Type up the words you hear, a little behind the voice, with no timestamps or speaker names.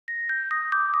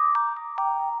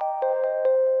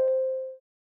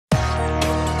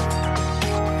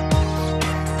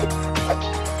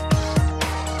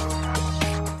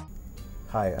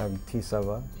Hi, I'm T.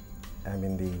 Sava. I'm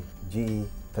in the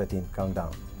GE13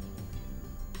 Countdown.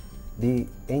 The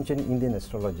ancient Indian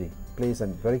astrology plays a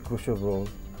very crucial role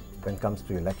when it comes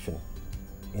to election.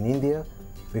 In India,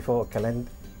 before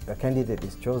a candidate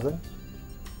is chosen,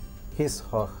 his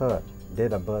or her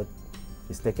date of birth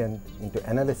is taken into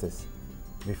analysis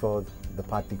before the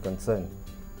party concerned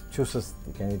chooses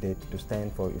the candidate to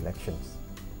stand for elections.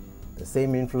 The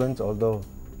same influence, although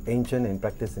ancient in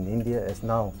practice in India, has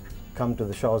now come to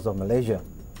the shores of Malaysia.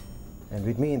 And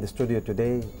with me in the studio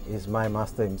today is my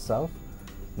master himself,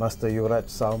 Master Yuvaraj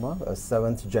Sowma, a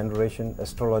 7th generation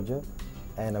astrologer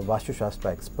and a Vastu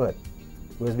Shastra expert,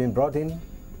 who has been brought in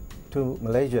to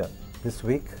Malaysia this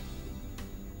week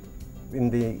in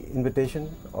the invitation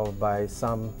of by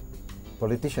some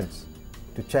politicians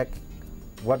to check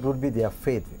what would be their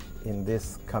fate in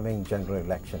this coming general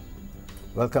election.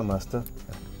 Welcome, Master.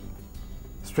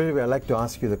 Straight away, I'd like to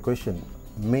ask you the question,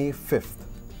 May 5th,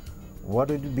 what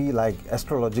would it be like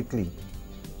astrologically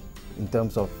in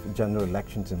terms of general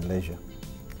elections in Malaysia?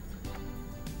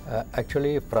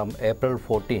 Actually, from April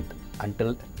 14th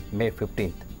until May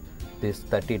 15th, these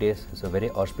 30 days is a very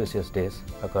auspicious days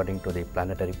according to the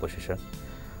planetary position.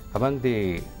 Among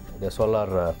the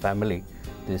solar family,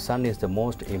 the Sun is the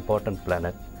most important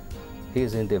planet. He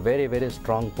is in the very, very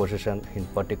strong position in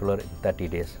particular in 30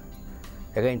 days.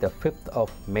 Again, the 5th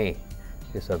of May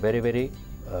is a very, very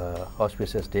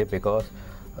auspicious day because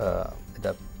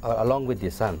along with the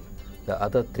Sun, the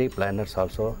other 3 planets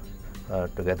also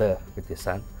together with the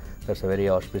Sun. That's a very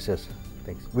auspicious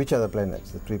thing. Which are the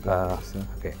planets, the 3 planets?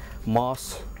 Okay,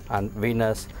 Mars and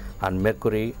Venus and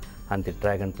Mercury and the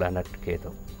dragon planet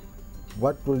Ketu.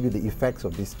 What will be the effects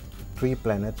of these 3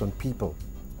 planets on people,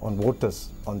 on voters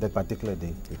on that particular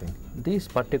day, do you think? These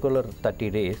particular 30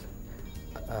 days,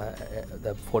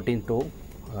 the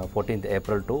 14th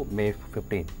April to May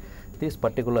 15th, these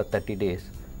particular 30 days,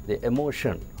 the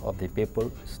emotion of the people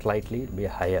slightly be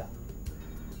higher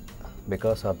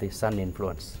because of the Sun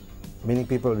influence. Meaning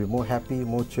people will be more happy,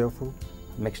 more cheerful?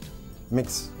 Mixed.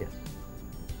 Mixed? Yes.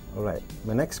 All right.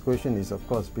 My next question is, of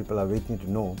course, people are waiting to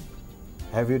know,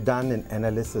 have you done an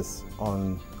analysis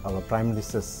on our Prime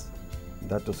Minister's,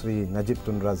 Dato Sri Najib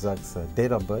Tun Razak's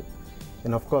date of birth,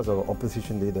 and of course our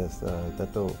opposition leaders,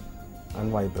 Dato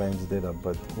Anwar Ibrahim's date of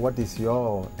birth? What is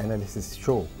your analysis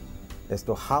show as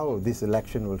to how this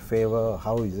election will favor,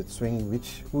 how is it swing,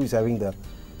 who is having the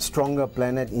stronger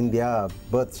planet in their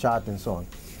birth chart and so on?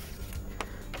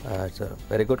 It's a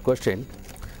very good question.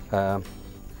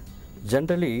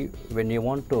 Generally, when you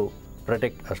want to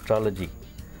predict astrology,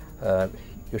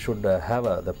 you should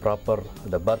have the proper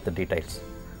birth details.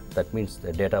 That means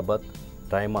the date of birth,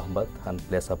 time of birth, and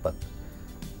place of birth.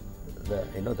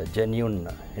 The genuine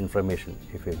information,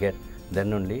 if you get,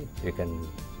 then only you can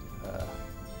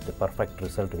the perfect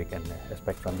result we can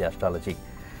expect from the astrology.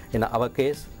 In our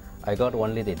case, I got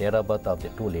only the date of birth of the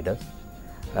 2 leaders.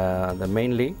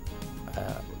 Mainly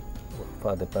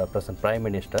for the present Prime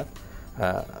Minister,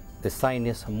 the sign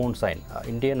is moon sign.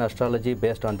 Indian astrology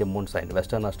based on the moon sign,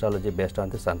 Western astrology based on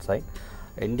the sun sign.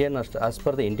 As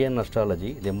per the Indian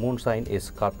astrology, the moon sign is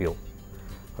Scorpio.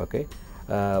 Okay.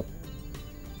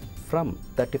 From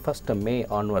 31st May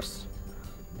onwards,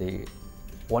 the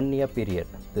 1 year period,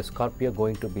 the Scorpio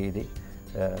going to be the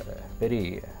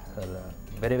very,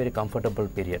 very comfortable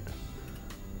period.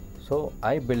 So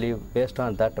I believe based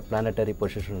on that planetary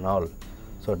position and all,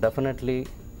 so definitely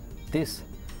this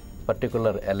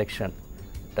particular election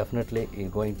definitely is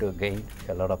going to gain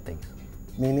a lot of things.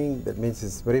 Meaning that means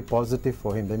it's very positive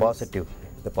for him. Positive.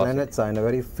 The planets are in a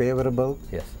very favorable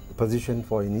yes. position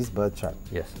for in his birth chart.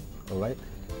 Yes. All right.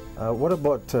 What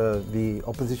about the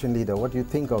opposition leader? What do you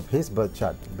think of his birth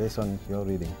chart based on your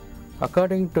reading?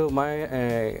 According to my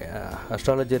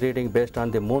astrology reading based on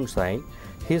the moon sign,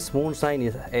 his moon sign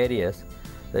is Aries,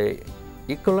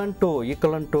 equivalent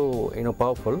to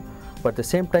powerful, but at the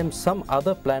same time some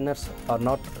other planets are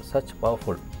not such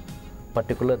powerful,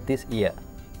 particular this year.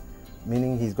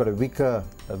 Meaning he's got a weaker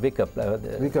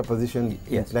position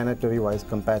yes. in planetary wise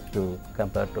compared to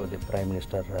the Prime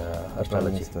Minister astrology. Prime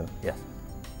Minister. Yes.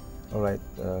 All right.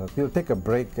 We'll take a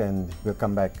break and we'll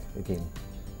come back again.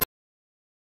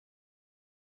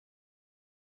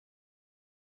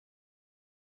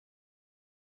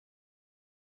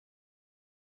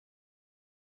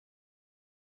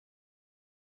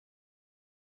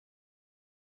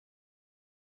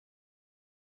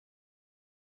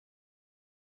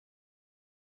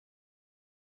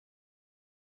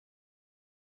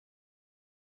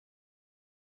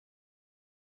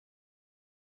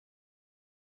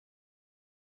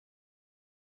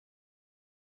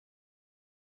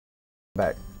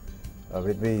 Back.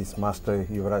 With me is Master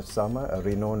Yuvaraj Sowma, a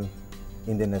renowned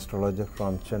Indian astrologer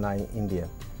from Chennai, India.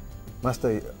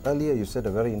 Master, earlier you said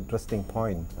a very interesting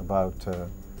point about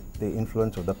the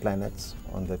influence of the planets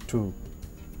on the two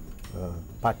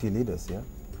party leaders here.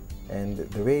 And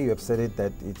the way you have said it,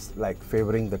 that it's like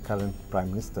favoring the current Prime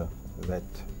Minister, that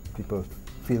people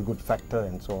feel good factor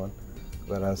and so on.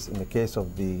 Whereas in the case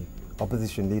of the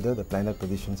opposition leader, the planet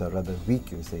positions are rather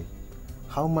weak, you say.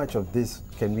 How much of this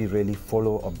can we really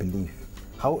follow or believe?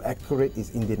 How accurate is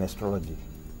Indian astrology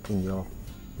in your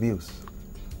views?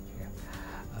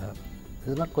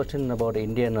 This is not a question about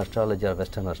Indian astrology or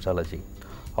Western astrology.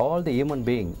 All the human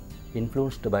being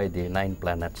influenced by the 9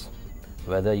 planets,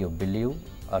 whether you believe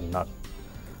or not.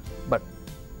 But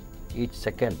each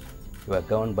second you are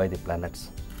governed by the planets.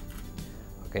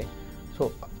 Okay,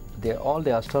 so all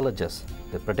the astrologers,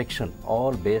 the prediction,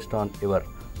 all based on your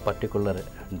particular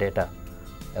data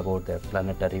about their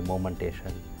planetary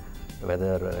momentation,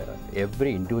 whether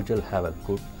every individual have a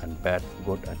good and bad.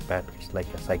 It's like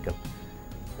a cycle.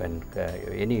 When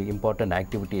any important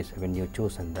activities, when you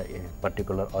choose a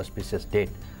particular auspicious date,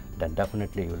 then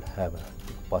definitely you will have a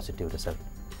positive result.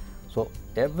 So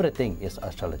everything is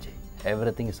astrology.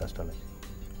 Everything is astrology.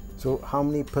 So how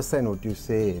many percent would you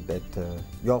say that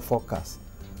your forecast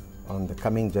on the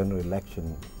coming general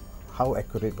election, how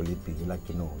accurate will it be? You'd like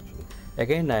to know actually.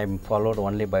 Again, I am followed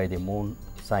only by the moon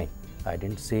sign. I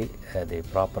didn't see the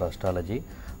proper astrology.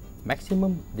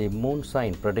 Maximum the moon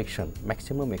sign prediction,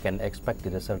 maximum you can expect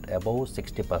the result above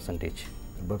 60%.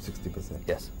 Above 60%?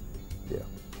 Yes. Yeah.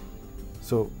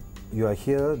 So you are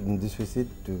here in this visit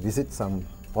to visit some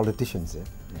politicians. Yeah?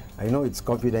 I know it's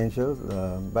confidential,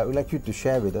 but I would like you to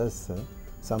share with us.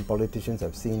 Some politicians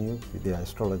have seen you with their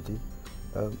astrology.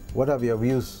 What are your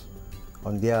views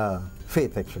on their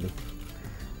faith actually?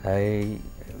 I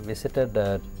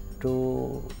visited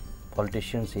 2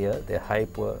 politicians here, the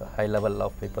high level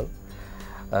of people.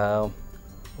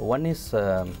 One is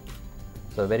so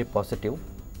very positive.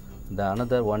 The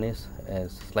another one is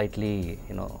slightly,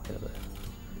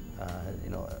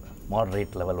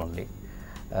 moderate level only.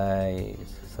 I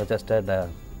suggested the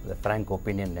frank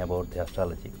opinion about the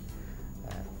astrology.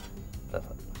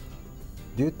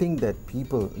 Do you think that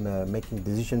people making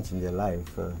decisions in their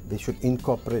life, they should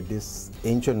incorporate this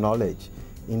ancient knowledge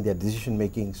in their decision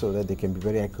making so that they can be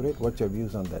very accurate? What's your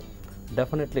views on that?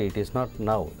 Definitely, it is not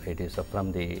now. It is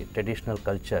from the traditional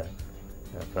culture,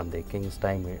 from the king's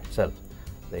time itself.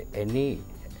 Any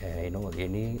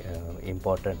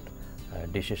important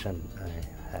decision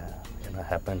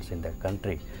happens in the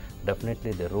country,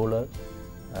 definitely the ruler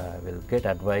will get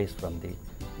advice from the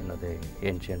the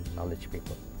ancient knowledge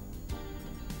people.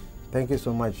 Thank you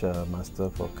so much, Master,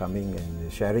 for coming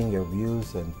and sharing your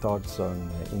views and thoughts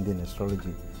on Indian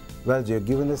astrology. Well, you've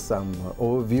given us some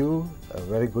overview, a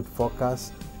very good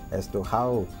forecast as to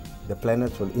how the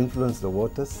planets will influence the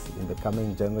voters in the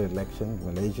coming general election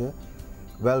in Malaysia.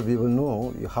 Well, we will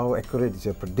know how accurate is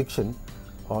your prediction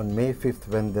on May 5th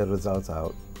when the results are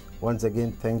out. Once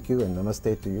again, thank you and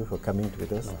namaste to you for coming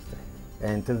with us. Namaste.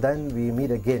 And till then, we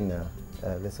meet again,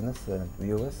 listeners and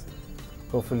viewers.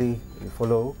 Hopefully, you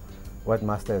follow what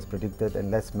Master has predicted, and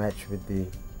let's match with the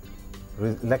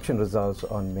election results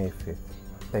on May 5th.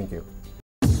 Thank you.